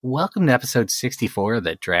Welcome to episode 64 of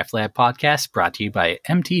the Draft Lab podcast, brought to you by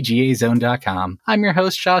MTGAZone.com. I'm your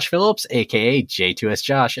host, Josh Phillips, aka J2S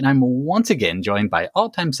Josh, and I'm once again joined by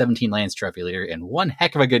all-time 17 Lands trophy leader and one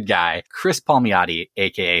heck of a good guy, Chris Palmiotti,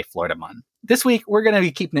 aka Florida Mun. This week, we're going to be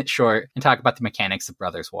keeping it short and talk about the mechanics of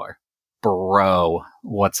Brothers War. Bro,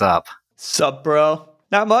 what's up? Sup, bro?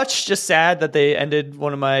 Not much, just sad that they ended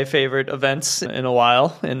one of my favorite events in a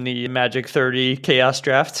while in the Magic 30 Chaos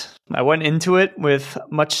Draft. I went into it with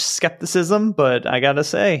much skepticism, but I gotta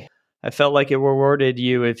say, I felt like it rewarded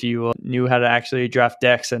you if you knew how to actually draft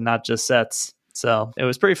decks and not just sets. So it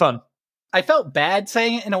was pretty fun. I felt bad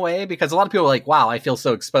saying it in a way because a lot of people were like, wow, I feel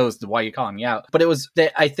so exposed. Why are you calling me out? But it was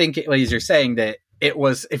that I think, as you're saying, that it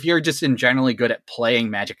was, if you're just in generally good at playing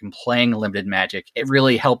Magic and playing limited Magic, it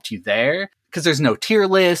really helped you there. Because there's no tier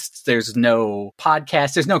lists, there's no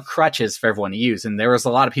podcast, there's no crutches for everyone to use. And there was a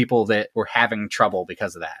lot of people that were having trouble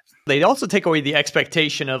because of that. They also take away the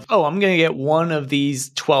expectation of, oh, I'm going to get one of these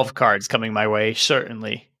 12 cards coming my way,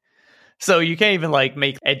 certainly. So you can't even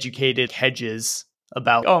make educated hedges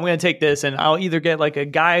about, oh, I'm going to take this and I'll either get a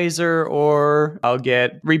geyser or I'll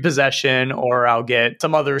get repossession or I'll get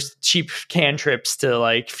some other cheap cantrips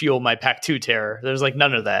to fuel my pack 2 terror. There's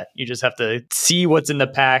none of that. You just have to see what's in the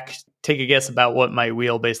pack, take a guess about what might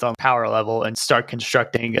wheel based on power level, and start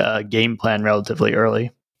constructing a game plan relatively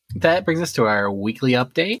early. That brings us to our weekly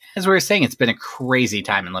update. As we were saying, it's been a crazy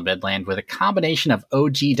time in Limited Land with a combination of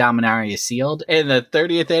OG Dominaria Sealed and the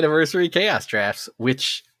 30th anniversary Chaos Drafts,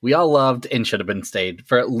 which we all loved and should have been stayed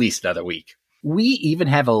for at least another week. We even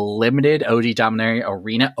have a limited OG Dominaria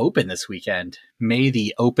Arena open this weekend. May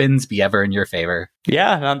the opens be ever in your favor.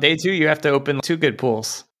 Yeah, and on day 2, you have to open 2 good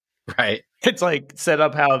pools. Right. It's set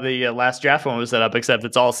up how the last draft one was set up, except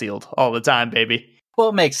it's all sealed all the time, baby. Well,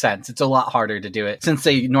 it makes sense. It's a lot harder to do it since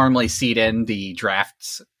they normally seed in the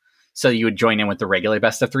drafts. So you would join in with the regular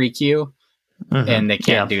best of 3 queue, and they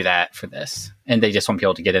can't do that for this. And they just want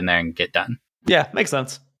people to get in there and get done. Yeah, makes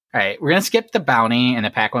sense. All right, we're going to skip the bounty and the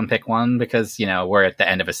pack one, pick one, because, we're at the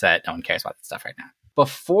end of a set. No one cares about that stuff right now.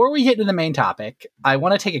 Before we get into the main topic, I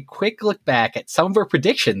want to take a quick look back at some of our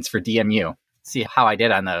predictions for DMU. See how I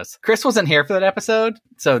did on those. Chris wasn't here for that episode,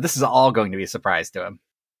 so this is all going to be a surprise to him.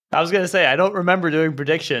 I was going to say, I don't remember doing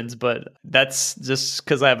predictions, but that's just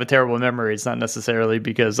because I have a terrible memory. It's not necessarily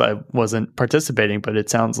because I wasn't participating, but it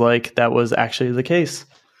sounds like that was actually the case.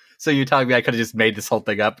 So you're telling me I could have just made this whole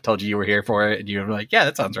thing up, told you were here for it, and you were like, yeah,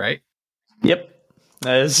 that sounds right. Yep.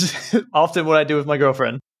 That is often what I do with my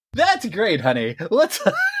girlfriend. That's great, honey. Let's...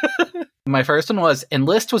 My first one was,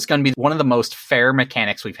 Enlist was going to be one of the most fair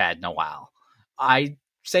mechanics we've had in a while. I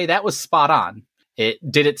say that was spot on. It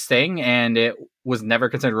did its thing, and it was never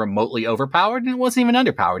considered remotely overpowered, and it wasn't even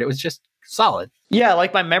underpowered. It was just solid. Yeah,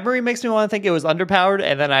 my memory makes me want to think it was underpowered,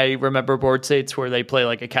 and then I remember board states where they play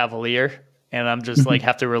a Cavalier, and I'm just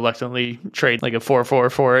have to reluctantly trade a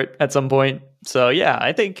 4/4 for it at some point. So yeah,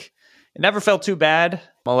 I think it never felt too bad,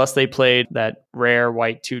 unless they played that rare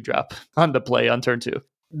white 2-drop on the play on turn 2.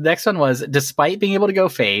 Next one was, despite being able to go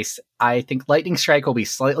face, I think Lightning Strike will be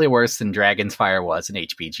slightly worse than Dragon's Fire was in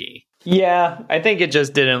HBG. Yeah, I think it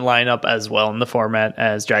just didn't line up as well in the format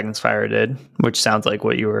as Dragon's Fire did, which sounds like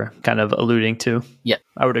what you were kind of alluding to. Yeah.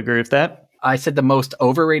 I would agree with that. I said the most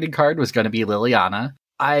overrated card was going to be Liliana.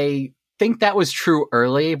 I think that was true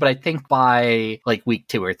early, but I think by week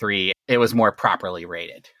 2 or 3, it was more properly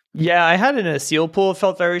rated. Yeah, I had it in a seal pool. It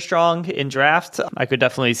felt very strong in draft. I could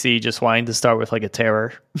definitely see just wanting to start with a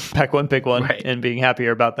terror, pack one, pick one, right, and being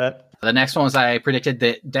happier about that. The next one was I predicted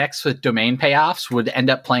that decks with domain payoffs would end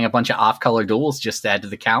up playing a bunch of off-color duels just to add to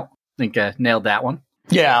the count. I think nailed that one.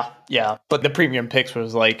 Yeah. But the premium picks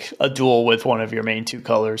was a duel with one of your main 2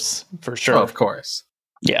 colors, for sure. Oh, of course.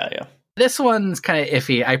 Yeah. This one's kind of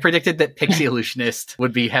iffy. I predicted that Pixie Illusionist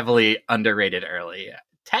would be heavily underrated early.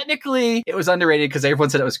 Technically, it was underrated because everyone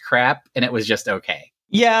said it was crap, and it was just okay.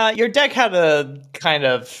 Yeah, your deck had to kind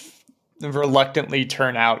of reluctantly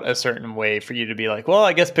turn out a certain way for you to be well,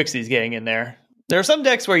 I guess Pixie's getting in there. There are some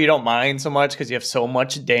decks where you don't mind so much because you have so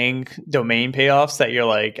much dang domain payoffs that you're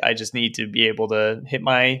I just need to be able to hit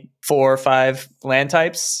my 4 or 5 land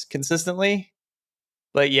types consistently.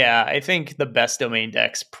 But yeah, I think the best domain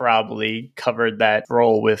decks probably covered that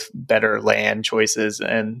role with better land choices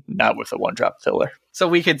and not with a 1-drop filler. So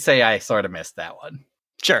we could say I sort of missed that one.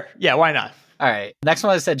 Sure. Yeah, why not? All right. Next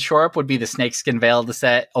one I said Shore Up would be the Snakeskin Veil of the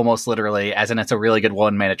set, almost literally, as in it's a really good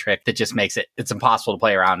 1-mana trick that just makes it's impossible to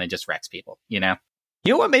play around and just wrecks people, You know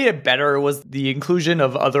what made it better was the inclusion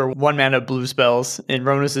of other 1-mana blue spells in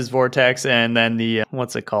Ronus's Vortex and then the,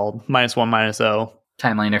 what's it called? -1/-0.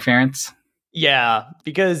 Timely Interference. Yeah,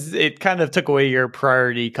 because it kind of took away your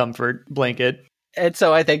priority comfort blanket. And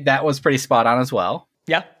so I think that was pretty spot on as well.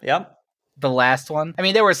 Yeah, yeah. The last one, I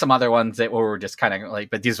mean, there were some other ones that were just kind of like,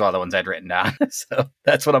 but these were all the ones I'd written down. So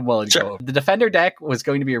that's what I'm willing to go over. The Defender deck was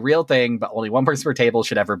going to be a real thing, but only one person per table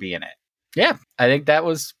should ever be in it. Yeah, I think that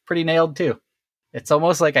was pretty nailed too. It's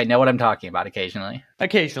almost like I know what I'm talking about occasionally.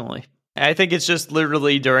 Occasionally. I think it's just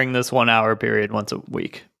literally during this 1 hour period once a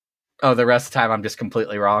week. Oh, the rest of the time I'm just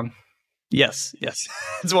completely wrong? Yes.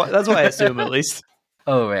 That's what I assume, at least.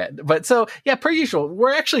 Oh, man. But so, yeah, per usual,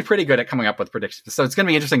 we're actually pretty good at coming up with predictions. So it's going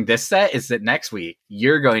to be interesting. This set is that next week,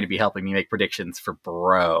 you're going to be helping me make predictions for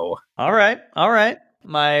Bro. All right.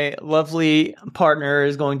 My lovely partner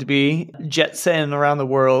is going to be jet setting around the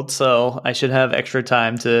world, so I should have extra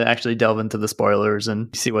time to actually delve into the spoilers and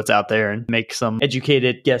see what's out there and make some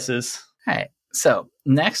educated guesses. All right. So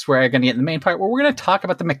next, we're going to get in the main part where we're going to talk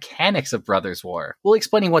about the mechanics of Brothers War. We'll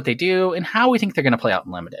explain what they do and how we think they're going to play out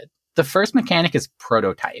in Limited. The first mechanic is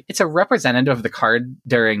Prototype. It's a representative of the card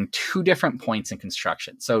during 2 different points in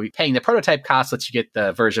construction. So paying the prototype cost lets you get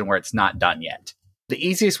the version where it's not done yet. The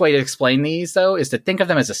easiest way to explain these, though, is to think of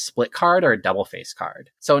them as a split card or a double face card.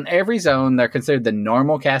 So in every zone, they're considered the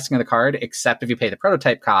normal casting of the card, except if you pay the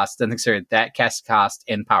prototype cost, then consider that cast cost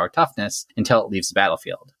and power toughness until it leaves the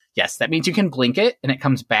battlefield. Yes, that means you can blink it, and it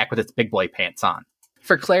comes back with its big boy pants on.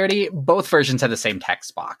 For clarity, both versions have the same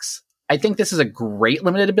text box. I think this is a great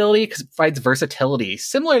limited ability because it provides versatility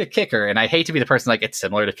similar to Kicker. And I hate to be the person like it's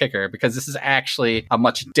similar to Kicker because this is actually a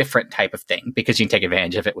much different type of thing because you can take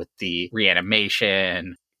advantage of it with the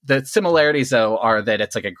reanimation. The similarities, though, are that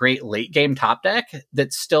it's like a great late game top deck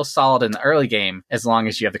that's still solid in the early game as long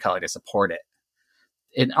as you have the color to support it.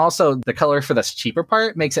 And also, the color for this cheaper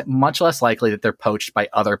part makes it much less likely that they're poached by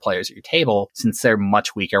other players at your table since they're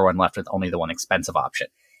much weaker when left with only the one expensive option.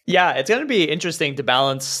 Yeah, it's going to be interesting to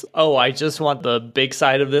balance, I just want the big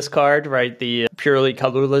side of this card, right? The purely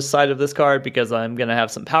colorless side of this card because I'm going to have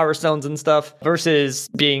some power stones and stuff versus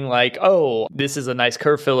being like, this is a nice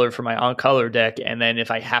curve filler for my on-color deck. And then if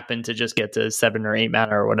I happen to just get to 7 or 8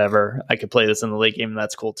 mana or whatever, I could play this in the late game and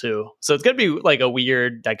that's cool too. So it's going to be like a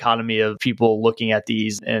weird dichotomy of people looking at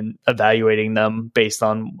these and evaluating them based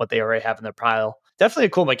on what they already have in their pile. Definitely a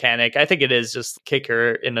cool mechanic. I think it is just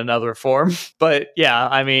Kicker in another form. But yeah,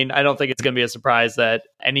 I mean, I don't think it's going to be a surprise that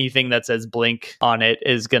anything that says Blink on it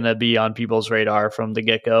is going to be on people's radar from the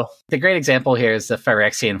get-go. The great example here is the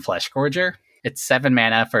Phyrexian Fleshgorger. It's 7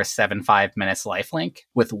 mana for a 7/5 menace lifelink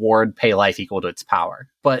with ward pay life equal to its power.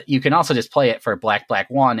 But you can also just play it for black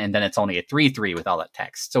 1, and then it's only a 3/3 with all that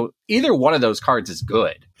text. So either one of those cards is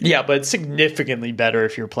good. Yeah, but it's significantly better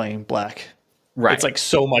if you're playing black. Right. It's like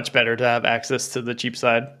so much better to have access to the cheap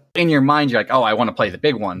side. In your mind, you're like, I want to play the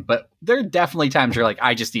big one. But there are definitely times you're like,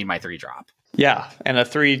 I just need my 3-drop. Yeah, and a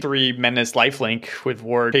 3/3 menace lifelink with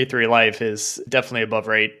ward pay 3 life is definitely above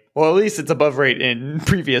rate. Well, at least it's above rate in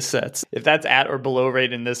previous sets. If that's at or below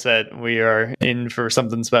rate in this set, we are in for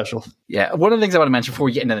something special. Yeah, one of the things I want to mention before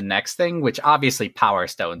we get into the next thing, which obviously power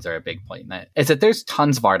stones are a big point in that, is that there's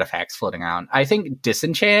tons of artifacts floating around. I think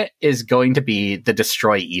Disenchant is going to be the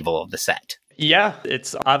destroy evil of the set. Yeah,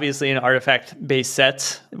 it's obviously an artifact-based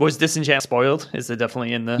set. Was Disenchant spoiled? Is it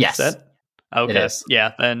definitely in the set? Okay. It is.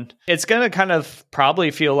 Yeah, then it's going to kind of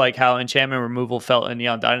probably feel like how enchantment removal felt in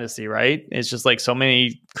Neon Dynasty, right? It's just like so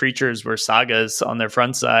many creatures were sagas on their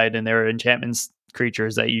front side and they were enchantment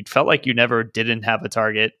creatures that you felt like you never didn't have a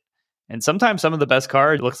target. And sometimes some of the best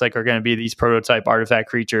cards looks like are going to be these prototype artifact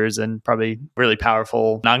creatures and probably really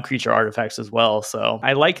powerful non-creature artifacts as well. So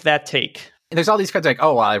I like that take. There's all these cards like,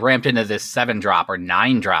 I ramped into this 7-drop or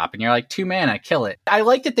 9-drop, and you're like, 2 mana, kill it. I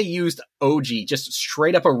like that they used OG, just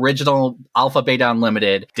straight up original Alpha Beta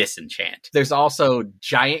Unlimited Disenchant. There's also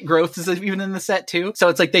Giant Growth is even in the set too. So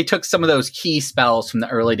it's like they took some of those key spells from the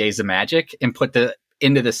early days of Magic and put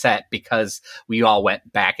into the set because we all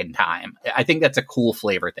went back in time. I think that's a cool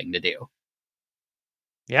flavor thing to do.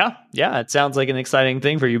 Yeah, it sounds like an exciting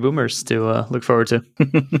thing for you boomers to look forward to.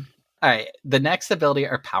 All right, the next ability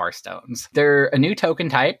are Power Stones. They're a new token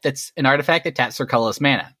type that's an artifact that taps for colorless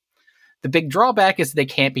mana. The big drawback is they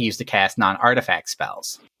can't be used to cast non-artifact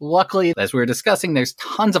spells. Luckily, as we were discussing, there's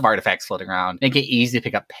tons of artifacts floating around, making it easy to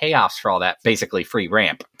pick up payoffs for all that basically free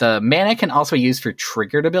ramp. The mana can also be used for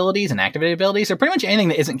triggered abilities and activated abilities, or pretty much anything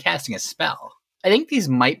that isn't casting a spell. I think these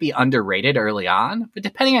might be underrated early on, but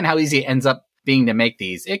depending on how easy it ends up being to make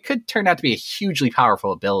these, it could turn out to be a hugely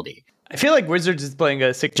powerful ability. I feel like Wizards is playing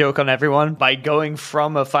a sick joke on everyone by going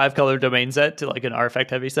from a 5-color domain set to like an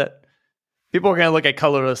artifact-heavy set. People are going to look at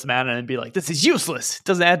colorless mana and be like, this is useless. It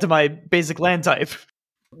doesn't add to my basic land type.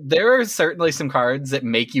 There are certainly some cards that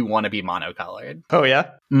make you want to be monocolored. Oh, yeah?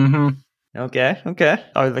 Mm-hmm. Okay.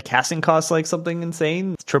 Are the casting costs like something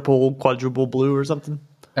insane? Triple, quadruple blue or something?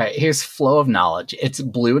 All right, here's flow of knowledge. It's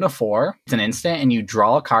blue and a 4. It's an instant, and you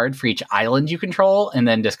draw a card for each island you control, and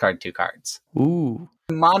then discard 2 cards. Ooh.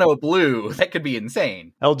 Mono blue, that could be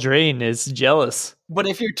insane. Eldraine is jealous. But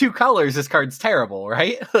if you're 2 colors, this card's terrible,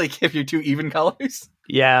 right? Like, if you're 2 even colors?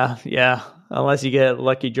 Yeah. Unless you get a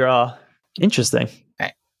lucky draw. Interesting.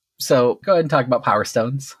 So go ahead and talk about Power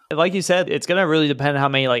Stones. Like you said, it's going to really depend on how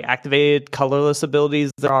many like activated colorless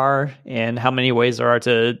abilities there are and how many ways there are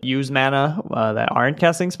to use mana that aren't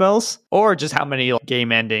casting spells, or just how many like,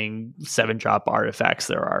 game-ending 7-drop artifacts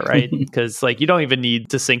there are, right? Because like you don't even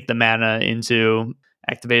need to sink the mana into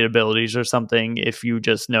activated abilities or something if you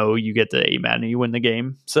just know you get the 8 mana, you win the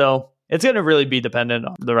game. So it's going to really be dependent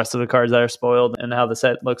on the rest of the cards that are spoiled and how the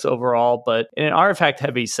set looks overall. But in an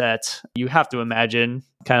artifact-heavy set, you have to imagine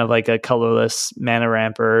kind of like a colorless mana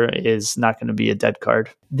ramper is not going to be a dead card.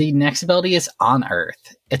 The next ability is On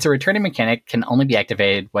Earth. It's a returning mechanic, can only be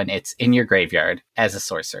activated when it's in your graveyard as a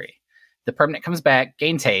sorcery. The permanent comes back,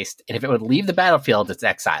 gains haste, and if it would leave the battlefield, it's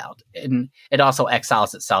exiled. And it also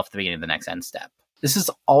exiles itself at the beginning of the next end step. This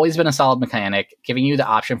has always been a solid mechanic, giving you the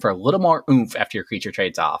option for a little more oomph after your creature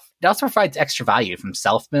trades off. It also provides extra value from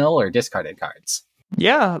self-mill or discarded cards.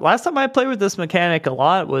 Yeah, last time I played with this mechanic a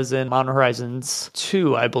lot was in Modern Horizons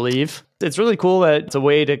 2, I believe. It's really cool that it's a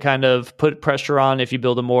way to kind of put pressure on if you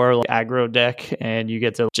build a more like, aggro deck and you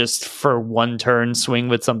get to just for one turn swing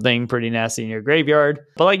with something pretty nasty in your graveyard.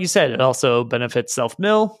 But like you said, it also benefits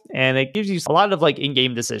self-mill and it gives you a lot of like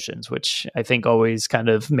in-game decisions, which I think always kind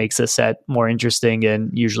of makes a set more interesting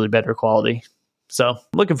and usually better quality. So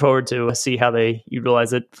looking forward to see how they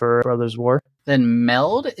utilize it for Brothers War. Then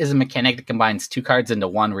Meld is a mechanic that combines 2 cards into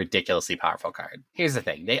one ridiculously powerful card. Here's the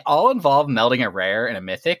thing. They all involve melding a rare and a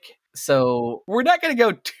mythic, so we're not going to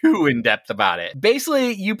go too in-depth about it.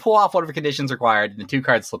 Basically, you pull off whatever conditions required, and the 2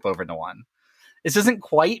 cards flip over into 1. This isn't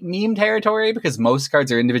quite meme territory, because most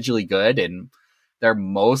cards are individually good, and they're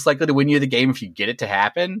most likely to win you the game if you get it to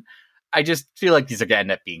happen. I just feel like these are going to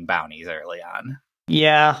end up being bounties early on.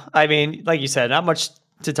 Yeah, I mean, like you said, not much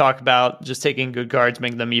to talk about. Just taking good cards,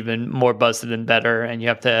 making them even more busted and better, and you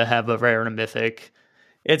have to have a rare and a mythic.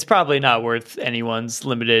 It's probably not worth anyone's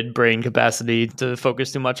limited brain capacity to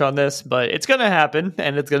focus too much on this, but it's going to happen,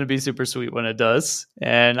 and it's going to be super sweet when it does.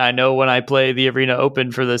 And I know when I play the Arena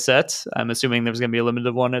Open for this set, I'm assuming there's going to be a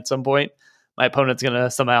limited one at some point, my opponent's going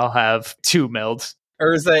to somehow have 2 melds.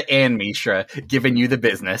 Urza and Mishra giving you the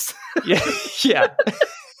business. Yeah.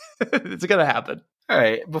 It's going to happen. All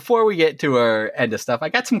right, before we get to our end of stuff, I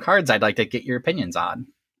got some cards I'd like to get your opinions on.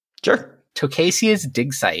 Sure. Tocasia's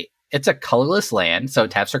Dig Site. It's a colorless land, so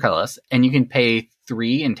it taps for colorless, and you can pay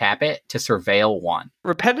 3 and tap it to surveil 1.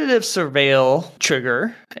 Repetitive surveil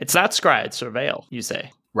trigger. It's not scry, it's surveil, you say.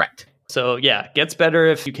 Right. So yeah, gets better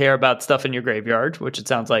if you care about stuff in your graveyard, which it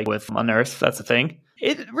sounds like with Unearth, that's a thing.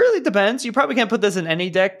 It really depends. You probably can't put this in any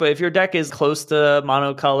deck, but if your deck is close to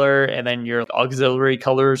monocolor and then your auxiliary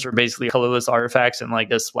colors are basically colorless artifacts and like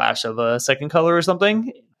a splash of a second color or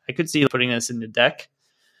something, I could see putting this in the deck.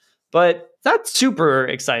 But it's not super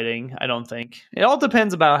exciting, I don't think. It all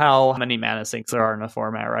depends about how many mana sinks there are in a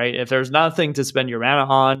format, right? If there's nothing to spend your mana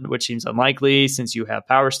on, which seems unlikely since you have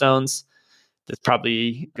Power Stones, this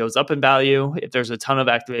probably goes up in value. If there's a ton of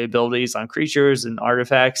activated abilities on creatures and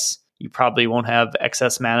artifacts, you probably won't have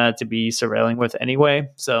excess mana to be surveilling with anyway.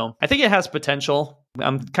 So I think it has potential.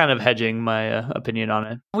 I'm kind of hedging my opinion on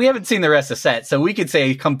it. We haven't seen the rest of the set, so we could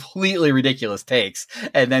say completely ridiculous takes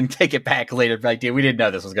and then take it back later. Like, dude, we didn't know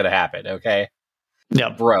this was going to happen, okay? Yeah.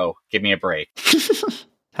 Bro, give me a break.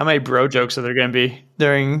 How many bro jokes are there going to be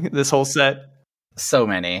during this whole set? So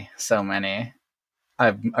many.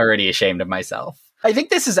 I'm already ashamed of myself. I think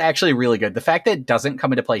this is actually really good. The fact that it doesn't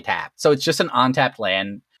come into play tap. So it's just an on-tapped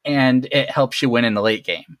land, and it helps you win in the late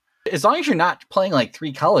game. As long as you're not playing like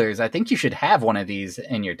 3 colors, I think you should have one of these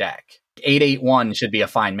in your deck. 8/8/1 should be a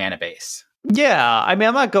fine mana base. Yeah, I mean,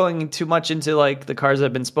 I'm not going too much into like the cards that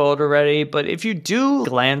have been spoiled already, but if you do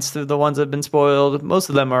glance through the ones that have been spoiled, most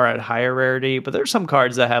of them are at higher rarity, but there's some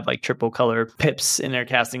cards that have like triple color pips in their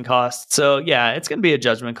casting cost. So yeah, it's going to be a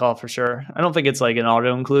judgment call for sure. I don't think it's like an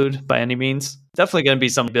auto include by any means. Definitely going to be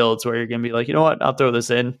some builds where you're going to be like, you know what, I'll throw this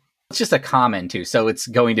in. It's just a common too, so it's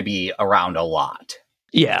going to be around a lot.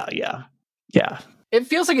 Yeah. It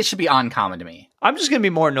feels like it should be uncommon to me. I'm just going to be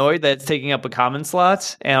more annoyed that it's taking up a common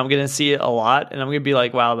slot, and I'm going to see it a lot, and I'm going to be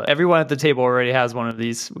like, wow, everyone at the table already has one of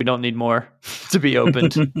these. We don't need more to be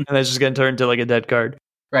opened. And that's just going to turn into like a dead card.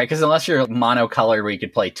 Right, because unless you're monocolor where you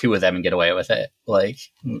could play 2 of them and get away with it, like,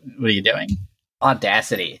 what are you doing?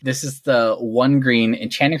 Audacity. This is the 1 green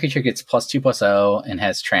enchanted creature gets +2/+0 and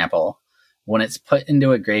has trample. When it's put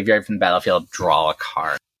into a graveyard from the battlefield, draw a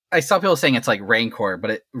card. I saw people saying it's like Rancor,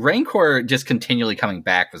 but Rancor just continually coming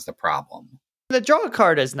back was the problem. The draw a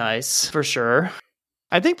card is nice, for sure.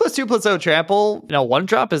 I think +2/+0 trample,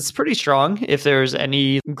 1-drop is pretty strong if there's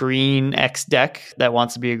any green X deck that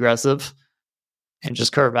wants to be aggressive and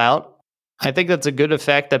just curve out. I think that's a good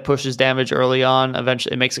effect that pushes damage early on.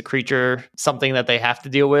 Eventually, it makes a creature something that they have to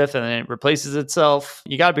deal with, and then it replaces itself.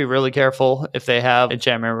 You got to be really careful if they have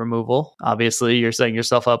enchantment removal. Obviously, you're setting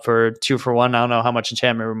yourself up for 2-for-1. I don't know how much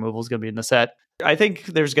enchantment removal is going to be in the set. I think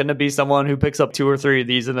there's going to be someone who picks up 2 or 3 of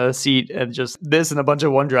these in a seat and just this and a bunch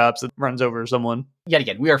of 1-drops that runs over someone. Yet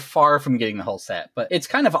again, we are far from getting the whole set, but it's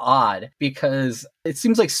kind of odd because it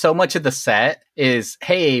seems like so much of the set is,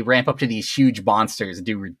 hey, ramp up to these huge monsters and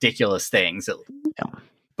do ridiculous things. Yeah.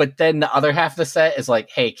 But then the other half of the set is like,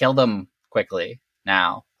 hey, kill them quickly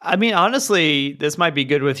now. I mean, honestly, this might be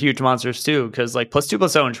good with huge monsters too, because like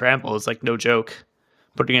 +2/+0 and trample is like no joke.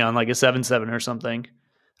 Putting it on like a 7/7 or something.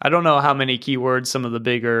 I don't know how many keywords some of the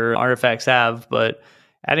bigger artifacts have, but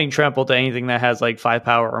adding trample to anything that has like 5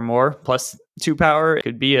 power or more plus 2 power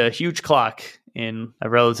could be a huge clock in a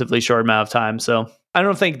relatively short amount of time. So I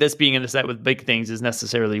don't think this being in a set with big things is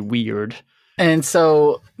necessarily weird. And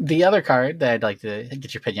so the other card that I'd like to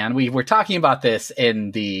get your opinion on, we were talking about this in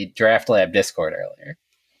the Draft Lab Discord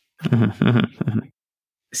earlier.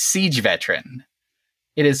 Siege Veteran.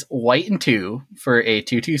 It is white and 2 for a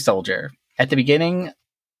 2/2 soldier. At the beginning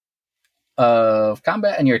of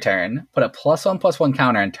combat on your turn, put a +1/+1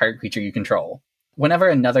 counter on target creature you control. Whenever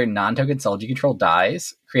another non-token soldier you control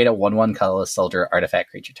dies, create a 1/1 colorless soldier artifact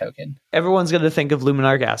creature token. Everyone's going to think of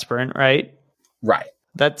Luminarch Aspirant, right? Right.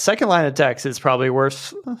 That second line of text is probably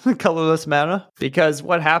worth colorless mana, because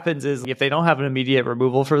what happens is if they don't have an immediate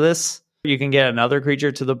removal for this, you can get another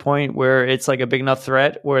creature to the point where it's like a big enough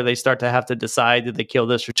threat where they start to have to decide, did they kill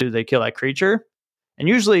this or did they kill that creature? And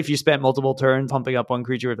usually if you spent multiple turns pumping up one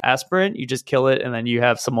creature with Aspirant, you just kill it and then you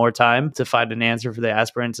have some more time to find an answer for the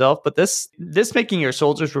Aspirant itself. But this making your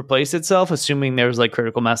soldiers replace itself, assuming there's like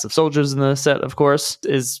critical mass of soldiers in the set, of course,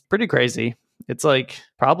 is pretty crazy. It's like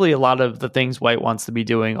probably a lot of the things white wants to be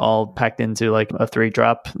doing all packed into like a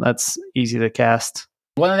 3-drop. That's easy to cast.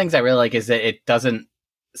 One of the things I really like is that it doesn't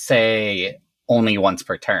say only once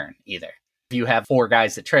per turn either. If you have 4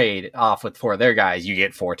 guys that trade off with 4 of their guys, you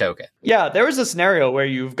get 4 tokens. Yeah, there was a scenario where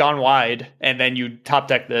you've gone wide and then you top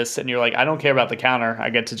deck this and you're like, I don't care about the counter. I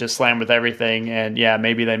get to just slam with everything. And yeah,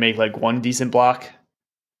 maybe they make like 1 decent block,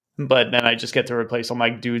 but then I just get to replace all my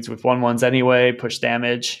dudes with 1/1s anyway, push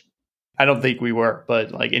damage. I don't think we were,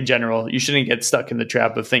 but like in general, you shouldn't get stuck in the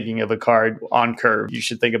trap of thinking of a card on curve. You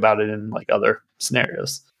should think about it in like other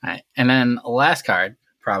scenarios. All right. And then last card,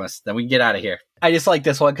 promise, then we can get out of here. I just like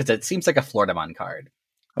this one because it seems like a Floridamon card.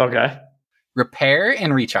 Okay. Repair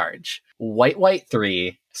and Recharge. White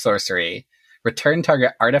 3, sorcery. Return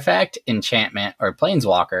target artifact, enchantment, or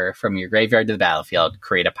planeswalker from your graveyard to the battlefield.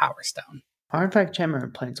 Create a Power Stone. Artifact, enchantment,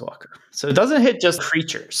 and planeswalker. So it doesn't hit just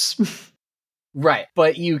creatures. Right.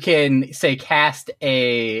 But you can, say, cast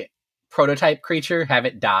a prototype creature, have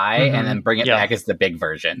it die, and then bring it back as the big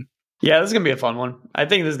version. Yeah, this is going to be a fun one. I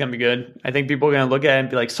think this is going to be good. I think people are going to look at it and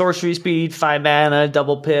be like, sorcery speed, 5 mana,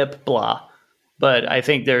 double pip, blah. But I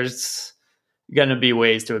think there's going to be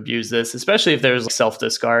ways to abuse this, especially if there's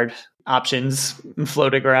self-discard options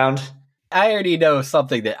floating around. I already know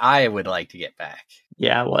something that I would like to get back.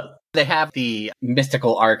 Yeah, what? They have the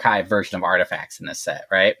Mystical Archive version of artifacts in this set,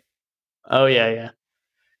 right? Oh, yeah.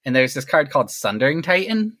 And there's this card called Sundering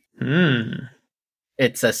Titan.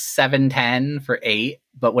 It's a 7/10 for 8,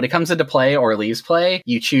 but when it comes into play or leaves play,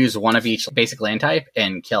 you choose one of each basic land type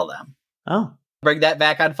and kill them. Oh. Bring that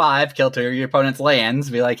back on 5, kill 2 of your opponent's lands,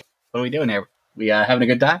 be like, what are we doing here? We having a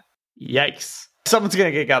good time? Yikes. Someone's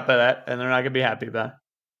going to get got by that, and they're not going to be happy about it.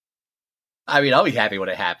 I mean, I'll be happy when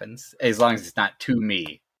it happens, as long as it's not to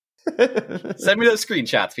me. Send me those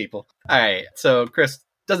screenshots, people. All right, so Chris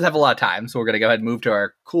doesn't have a lot of time, so we're going to go ahead and move to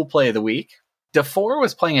our cool play of the week. DeFore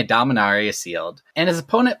was playing a Dominaria Sealed, and his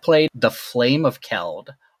opponent played the Flame of Keld,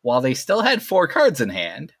 while they still had 4 cards in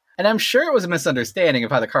hand. And I'm sure it was a misunderstanding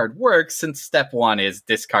of how the card works, since step 1 is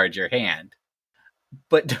discard your hand.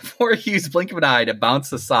 But DeFore used Blink of an Eye to bounce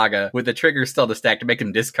the Saga with the trigger still to stack to make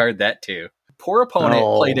him discard that too. Poor opponent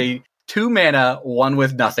played a 2 mana, 1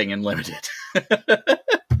 with nothing and limited.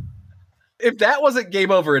 If that wasn't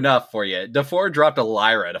game over enough for you, DeFore dropped a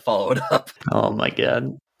Lyra to follow it up. Oh my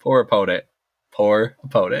god. Poor opponent. Poor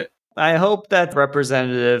opponent. I hope that's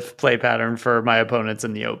representative play pattern for my opponents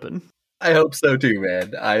in the open. I hope so too,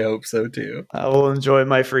 man. I hope so too. I will enjoy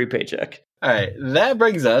my free paycheck. All right, that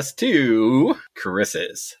brings us to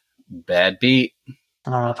Chris's Bad Beat.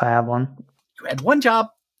 I don't know if I have one. You had one job,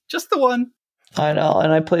 just the one. I know,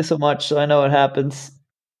 and I play so much, so I know what happens.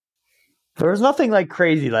 There was nothing like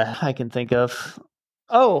crazy that I can think of.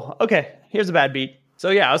 Oh, okay. Here's a bad beat. So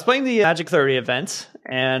yeah, I was playing the Magic 30 event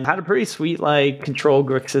and had a pretty sweet like control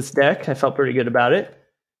Grixis deck. I felt pretty good about it.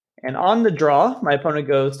 And on the draw, my opponent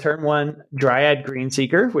goes turn 1 Dryad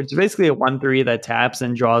Greenseeker, which is basically a 1/3 that taps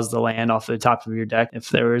and draws the land off the top of your deck if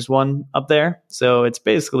there is one up there. So it's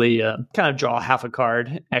basically kind of draw half a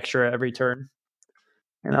card extra every turn.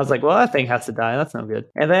 And I was like, well, that thing has to die. That's no good.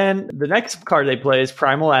 And then the next card they play is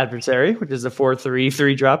Primal Adversary, which is a 4/3,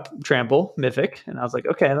 3-drop trample mythic. And I was like,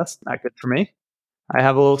 okay, that's not good for me. I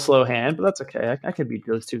have a little slow hand, but that's okay. I can beat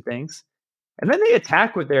those two things. And then they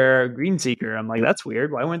attack with their Greenseeker. I'm like, that's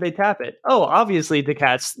weird. Why wouldn't they tap it? Oh, obviously to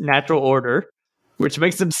catch Natural Order, which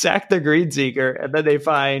makes them sack their Greenseeker. And then they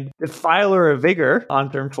find Defiler of Vigor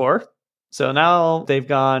on turn 4. So now they've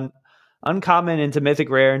gone uncommon into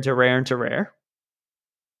mythic rare into rare into rare.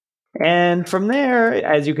 And from there,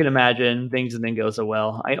 as you can imagine, things didn't go so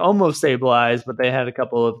well. I almost stabilized, but they had a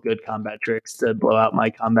couple of good combat tricks to blow out my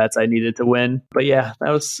combats I needed to win. But yeah,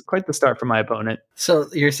 that was quite the start for my opponent. So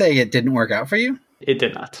you're saying it didn't work out for you? It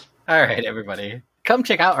did not. All right, everybody. Come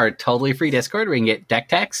check out our totally free Discord where you can get deck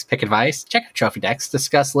techs, pick advice, check out trophy decks,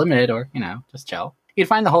 discuss limited, or, just chill. You can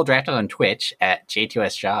find the whole draft on Twitch at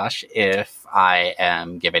J2SJosh if I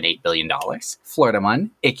am given $8 billion.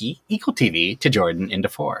 Floridamun, Icky, Equal TV to Jordan into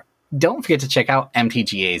 4. Don't forget to check out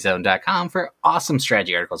mtgazone.com for awesome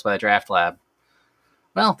strategy articles by the Draft Lab.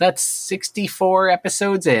 Well, that's 64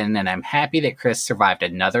 episodes in, and I'm happy that Chris survived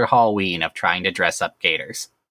another Halloween of trying to dress up gators.